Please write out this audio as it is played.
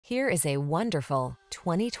Here is a wonderful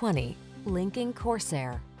 2020 Lincoln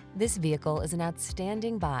Corsair. This vehicle is an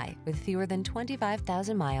outstanding buy with fewer than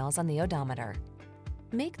 25,000 miles on the odometer.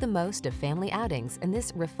 Make the most of family outings in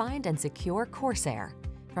this refined and secure Corsair.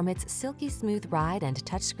 From its silky smooth ride and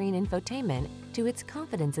touchscreen infotainment to its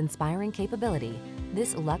confidence-inspiring capability,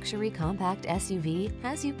 this luxury compact SUV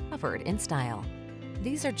has you covered in style.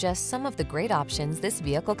 These are just some of the great options this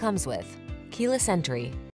vehicle comes with: keyless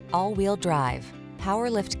entry, all-wheel drive,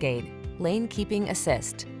 power liftgate, lane keeping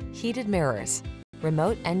assist, heated mirrors,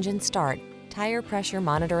 remote engine start, tire pressure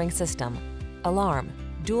monitoring system, alarm,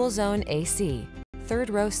 dual zone AC,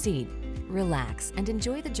 third row seat. Relax and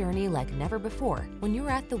enjoy the journey like never before when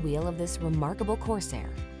you're at the wheel of this remarkable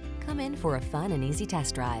Corsair. Come in for a fun and easy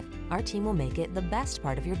test drive. Our team will make it the best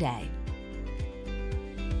part of your day.